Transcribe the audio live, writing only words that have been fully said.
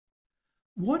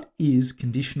What is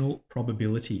conditional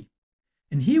probability?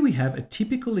 And here we have a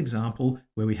typical example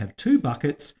where we have two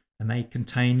buckets and they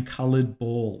contain coloured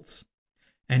balls.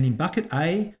 And in bucket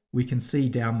A, we can see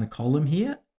down the column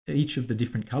here, each of the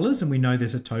different colours, and we know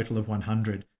there's a total of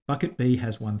 100. Bucket B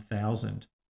has 1,000.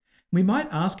 We might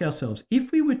ask ourselves,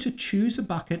 if we were to choose a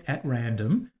bucket at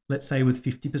random, let's say with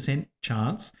 50%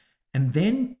 chance, and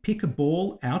then pick a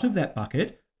ball out of that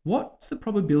bucket, what's the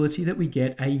probability that we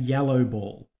get a yellow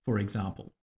ball, for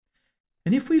example?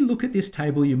 And if we look at this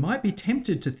table, you might be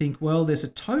tempted to think, well, there's a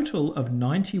total of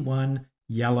 91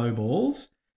 yellow balls.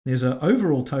 There's an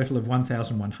overall total of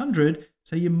 1,100.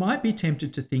 So you might be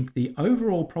tempted to think the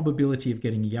overall probability of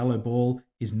getting a yellow ball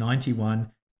is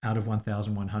 91 out of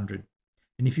 1,100.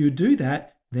 And if you do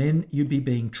that, then you'd be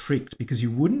being tricked because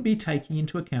you wouldn't be taking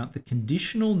into account the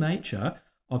conditional nature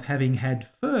of having had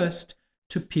first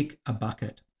to pick a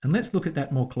bucket. And let's look at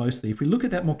that more closely. If we look at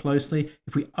that more closely,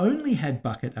 if we only had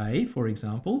bucket A, for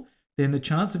example, then the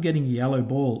chance of getting a yellow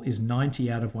ball is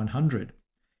 90 out of 100.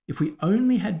 If we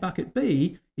only had bucket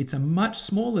B, it's a much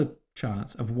smaller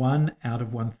chance of 1 out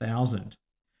of 1,000.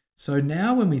 So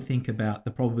now when we think about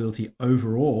the probability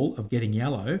overall of getting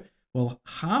yellow, well,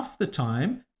 half the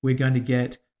time we're going to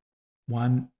get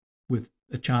one with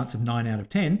a chance of 9 out of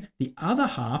 10. The other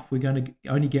half, we're going to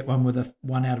only get one with a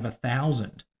 1 out of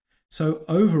 1,000. So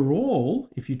overall,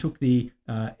 if you took the,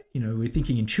 we're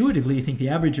thinking intuitively, you think the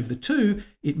average of the two,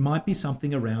 it might be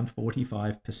something around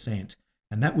 45%.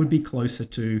 And that would be closer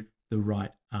to the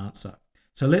right answer.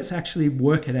 So let's actually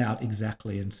work it out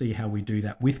exactly and see how we do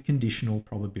that with conditional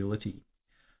probability.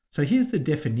 So here's the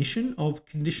definition of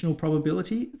conditional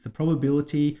probability. It's the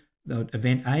probability that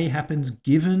event A happens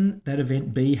given that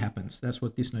event B happens. That's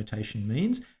what this notation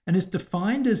means. And it's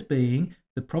defined as being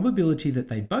the probability that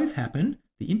they both happen,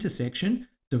 the intersection,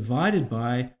 divided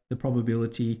by the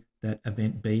probability that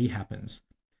event B happens.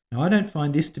 Now, I don't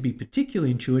find this to be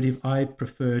particularly intuitive. I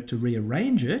prefer to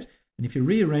rearrange it. And if you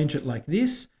rearrange it like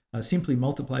this, simply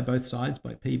multiply both sides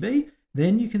by PB,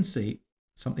 then you can see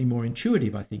something more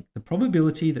intuitive, I think. The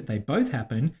probability that they both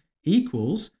happen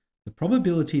equals the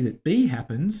probability that B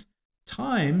happens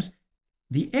times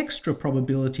the extra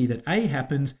probability that A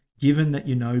happens given that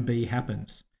you know B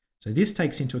happens. So this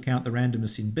takes into account the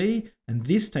randomness in B, and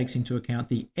this takes into account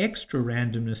the extra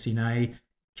randomness in A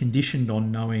conditioned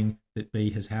on knowing that B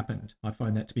has happened. I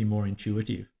find that to be more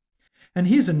intuitive. And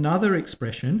here's another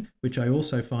expression which I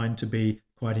also find to be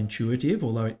quite intuitive,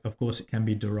 although of course it can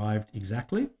be derived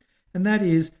exactly. And that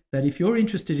is that if you're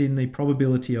interested in the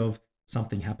probability of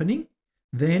something happening,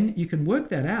 then you can work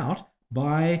that out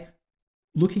by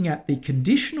looking at the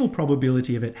conditional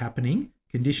probability of it happening,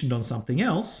 conditioned on something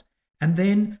else, and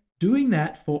then doing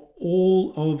that for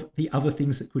all of the other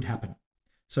things that could happen.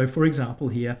 So for example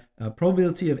here,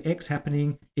 probability of X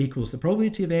happening equals the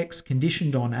probability of X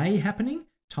conditioned on A happening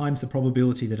times the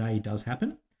probability that A does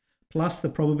happen, plus the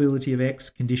probability of X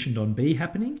conditioned on B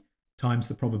happening times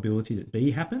the probability that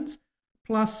B happens,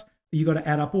 plus you've got to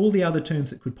add up all the other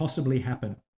terms that could possibly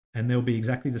happen. And there'll be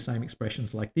exactly the same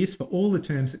expressions like this for all the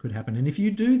terms that could happen. And if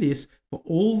you do this for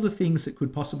all the things that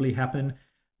could possibly happen,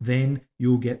 then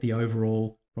you'll get the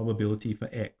overall probability for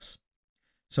X.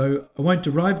 So I won't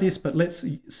derive this, but let's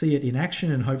see it in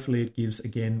action, and hopefully it gives,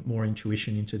 again, more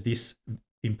intuition into this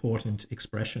important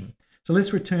expression. So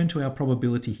let's return to our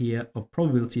probability here of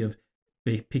probability of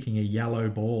picking a yellow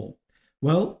ball.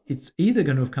 Well, it's either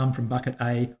going to have come from bucket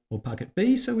A or bucket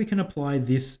B, so we can apply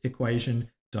this equation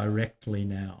directly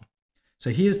now.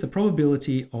 So here's the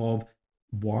probability of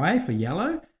Y for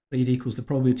yellow. It equals the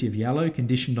probability of yellow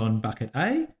conditioned on bucket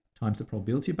A times the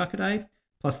probability of bucket A,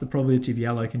 plus the probability of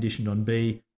yellow conditioned on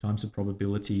B times the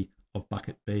probability of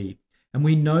bucket B. And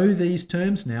we know these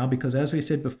terms now because, as we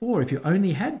said before, if you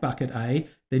only had bucket A,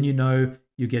 then you know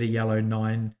you get a yellow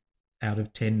 9 out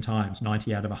of 10 times,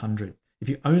 90 out of 100. If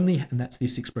you only, and that's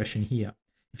this expression here.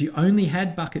 If you only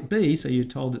had bucket B, so you're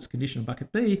told it's conditional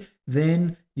bucket B,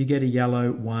 then you get a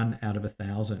yellow 1 out of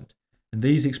 1,000. And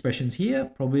these expressions here,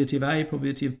 probability of A,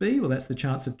 probability of B, well, that's the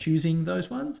chance of choosing those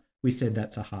ones. We said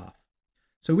that's a half.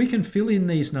 So we can fill in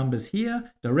these numbers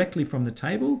here directly from the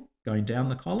table, going down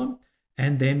the column,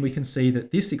 and then we can see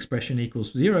that this expression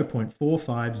equals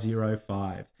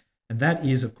 0.4505. And that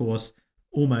is, of course,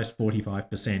 almost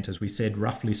 45%. As we said,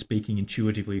 roughly speaking,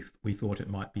 intuitively, we thought it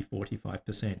might be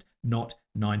 45%, not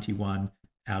 91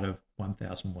 out of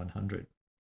 1,100.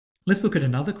 Let's look at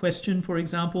another question, for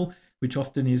example, which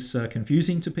often is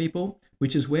confusing to people,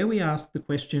 which is where we ask the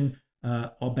question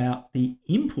about the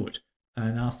input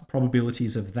and ask the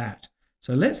probabilities of that.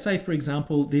 So let's say, for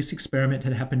example, this experiment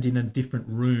had happened in a different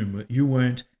room that you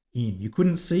weren't in. You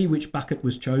couldn't see which bucket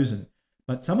was chosen,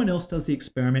 but someone else does the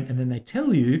experiment and then they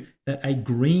tell you that a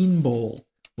green ball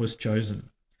was chosen.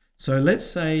 So let's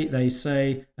say they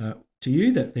say to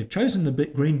you that they've chosen the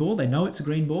green ball, they know it's a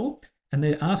green ball, and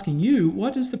they're asking you,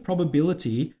 what is the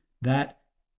probability that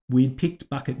we picked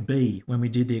bucket B when we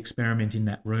did the experiment in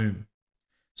that room?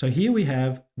 So here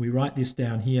we write this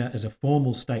down here as a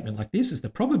formal statement like this is the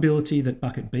probability that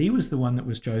bucket B was the one that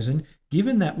was chosen,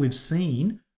 given that we've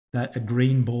seen that a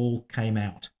green ball came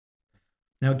out.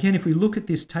 Now again, if we look at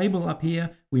this table up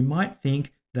here, we might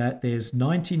think that there's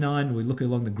 99, we look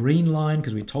along the green line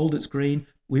because we're told it's green,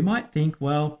 we might think,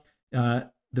 well,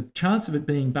 the chance of it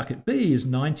being bucket B is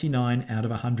 99 out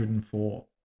of 104.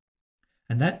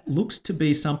 And that looks to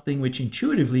be something which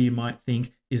intuitively you might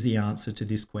think is the answer to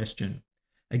this question.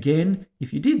 Again,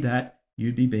 if you did that,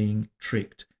 you'd be being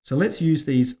tricked. So let's use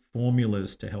these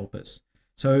formulas to help us.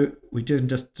 So we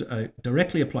just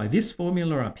directly apply this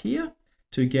formula up here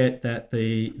to get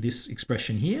this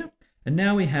expression here. And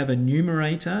now we have a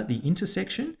numerator, the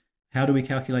intersection. How do we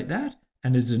calculate that?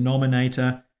 And a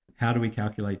denominator, how do we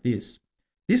calculate this?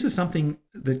 This is something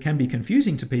that can be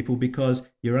confusing to people because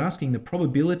you're asking the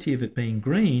probability of it being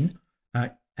green,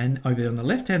 and over on the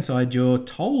left-hand side, you're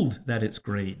told that it's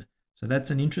green. So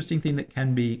that's an interesting thing that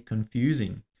can be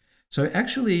confusing. So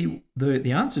actually,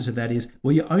 the answer to that is,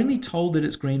 well, you're only told that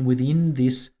it's green within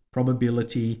this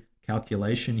probability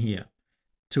calculation here.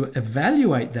 To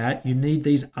evaluate that, you need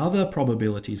these other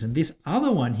probabilities, and this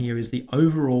other one here is the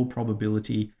overall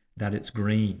probability that it's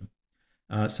green.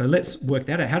 So let's work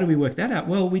that out. How do we work that out?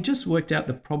 Well, we just worked out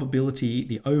the probability,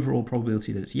 the overall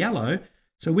probability that it's yellow,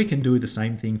 so we can do the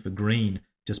same thing for green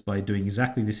just by doing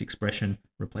exactly this expression,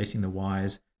 replacing the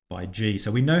y's by g.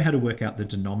 So we know how to work out the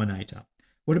denominator.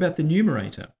 What about the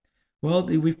numerator? Well,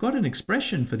 we've got an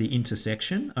expression for the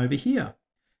intersection over here,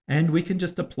 and we can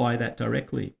just apply that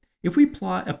directly. If we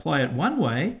apply it one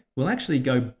way, we'll actually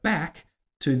go back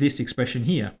to this expression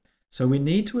here. So we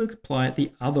need to apply it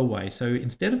the other way. So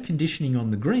instead of conditioning on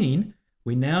the green,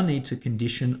 we now need to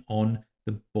condition on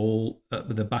the ball,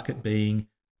 the bucket being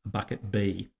bucket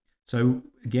B. So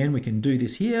again, we can do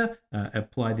this here,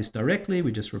 apply this directly.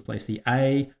 We just replace the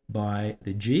A by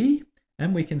the G,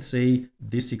 and we can see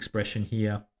this expression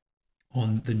here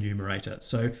on the numerator.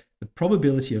 So the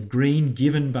probability of green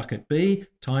given bucket B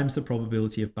times the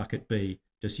probability of bucket B,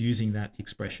 just using that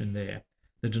expression there.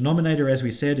 The denominator, as we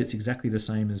said, it's exactly the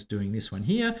same as doing this one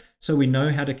here. So we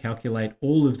know how to calculate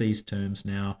all of these terms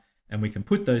now, and we can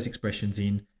put those expressions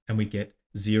in, and we get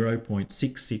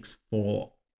 0.664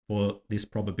 for this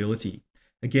probability.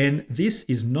 Again, this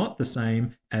is not the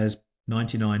same as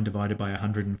 99 divided by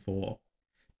 104.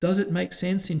 Does it make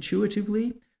sense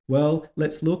intuitively? Well,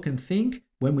 let's look and think.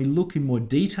 When we look in more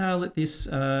detail at this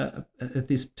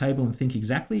table and think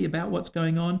exactly about what's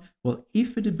going on, well,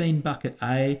 if it had been bucket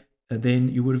A, then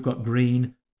you would have got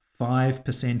green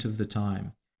 5% of the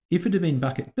time. If it had been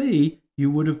bucket B, you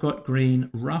would have got green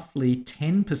roughly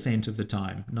 10% of the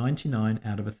time, 99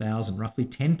 out of 1,000, roughly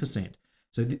 10%.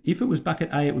 So if it was bucket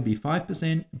A, it would be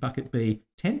 5%, bucket B,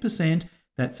 10%.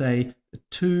 That's a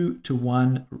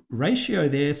 2-to-1 ratio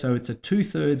there, so it's a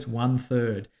 2/3,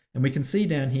 1/3. And we can see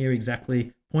down here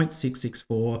exactly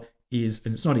 0.664 is,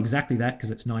 and it's not exactly that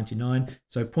because it's 99,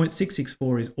 so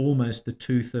 0.664 is almost the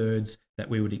 2/3 that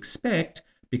we would expect,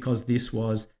 because this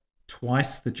was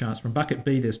twice the chance. From bucket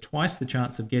B, there's twice the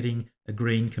chance of getting a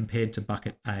green compared to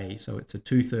bucket A. So it's a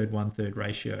 2/3, 1/3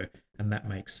 ratio, and that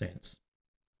makes sense.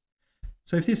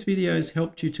 So if this video has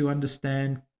helped you to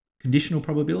understand conditional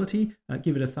probability,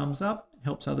 give it a thumbs up. It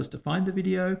helps others to find the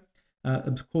video.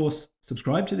 Of course,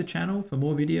 subscribe to the channel for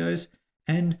more videos,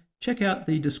 and check out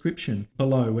the description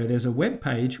below where there's a web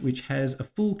page which has a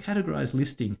full categorized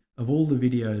listing of all the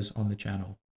videos on the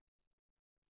channel.